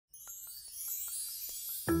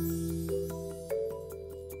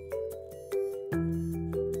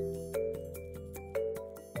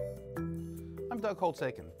Doug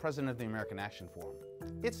Holtz-Eakin, President of the American Action Forum.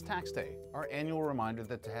 It's tax day, our annual reminder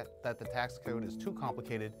that the tax code is too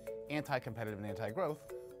complicated, anti-competitive, and anti-growth,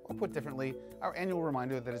 or put differently, our annual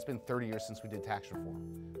reminder that it's been 30 years since we did tax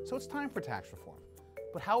reform. So it's time for tax reform.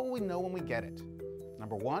 But how will we know when we get it?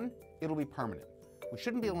 Number one, it'll be permanent. We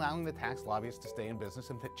shouldn't be allowing the tax lobbyists to stay in business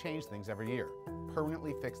and change things every year.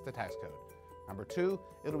 Permanently fix the tax code. Number two,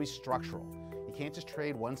 it'll be structural. You can't just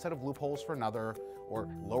trade one set of loopholes for another or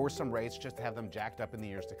lower some rates just to have them jacked up in the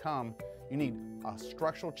years to come. You need a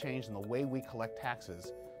structural change in the way we collect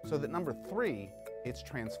taxes so that number three, it's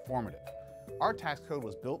transformative. Our tax code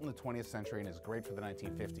was built in the 20th century and is great for the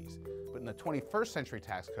 1950s. But in the 21st century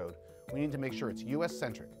tax code, we need to make sure it's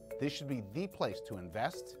US-centric. This should be the place to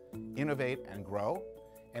invest, innovate, and grow,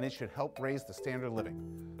 and it should help raise the standard of living.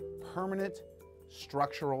 Permanent,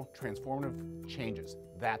 structural, transformative changes.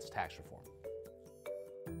 That's tax reform.